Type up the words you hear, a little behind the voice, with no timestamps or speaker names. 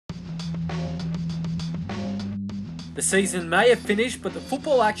The season may have finished, but the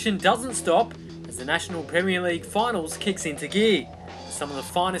football action doesn't stop as the National Premier League Finals kicks into gear. Some of the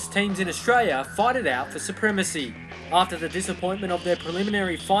finest teams in Australia fight it out for supremacy. After the disappointment of their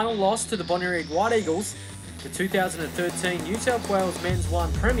preliminary final loss to the Bonnyrigg White Eagles, the 2013 New South Wales Men's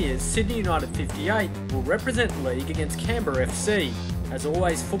 1 Premiers Sydney United 58 will represent the league against Canberra FC. As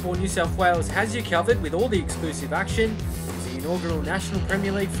always, Football New South Wales has you covered with all the exclusive action as the inaugural National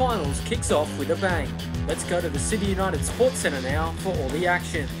Premier League Finals kicks off with a bang. Let's go to the Sydney United Sports Centre now for all the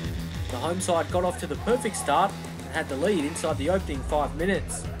action. The home side got off to the perfect start and had the lead inside the opening 5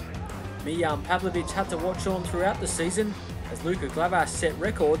 minutes. Mijan Pavlovic had to watch on throughout the season as Luka Glavas set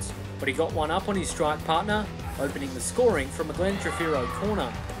records, but he got one up on his strike partner, opening the scoring from a Glenn Trefiro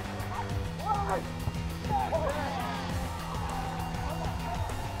corner.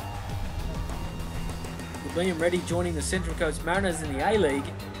 With Liam Reddy joining the Central Coast Mariners in the A-League,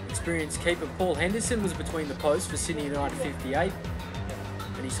 experienced keeper Paul Henderson was between the posts for Sydney United 58,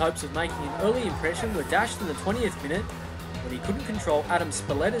 and his hopes of making an early impression were dashed in the 20th minute when he couldn't control Adam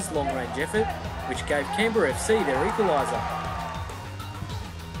Spalletta's long-range effort, which gave Canberra FC their equaliser.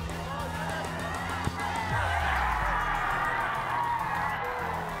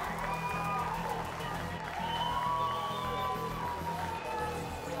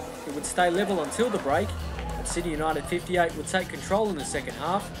 It would stay level until the break, and Sydney United 58 would take control in the second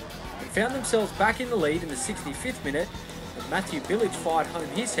half and found themselves back in the lead in the 65th minute when Matthew Billage fired home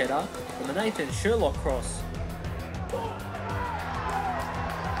his header from a Nathan Sherlock cross.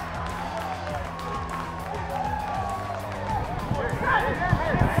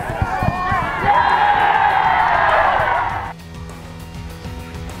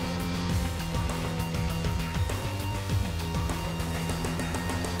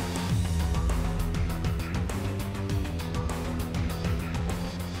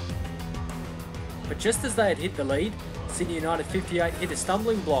 But just as they had hit the lead, Sydney United 58 hit a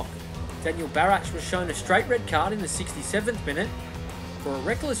stumbling block. Daniel Barracks was shown a straight red card in the 67th minute for a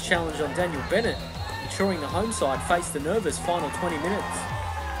reckless challenge on Daniel Bennett, ensuring the home side faced the nervous final 20 minutes.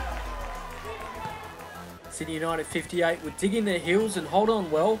 Sydney United 58 would dig in their heels and hold on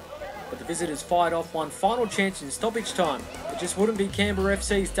well, but the visitors fired off one final chance in stoppage time. It just wouldn't be Canberra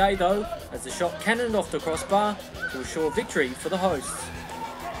FC's day though, as the shot cannoned off the crossbar to assure victory for the hosts.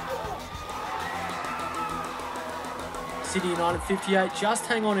 Sydney United 58 just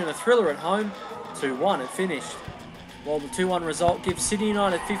hang on in a thriller at home, 2-1 it finished. While the 2-1 result gives Sydney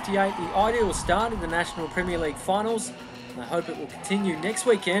United 58 the ideal start in the National Premier League Finals, and I hope it will continue next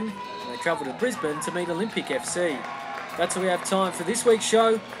weekend when they travel to Brisbane to meet Olympic FC. That's all we have time for this week's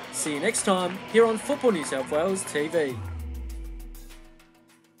show. See you next time here on Football New South Wales TV.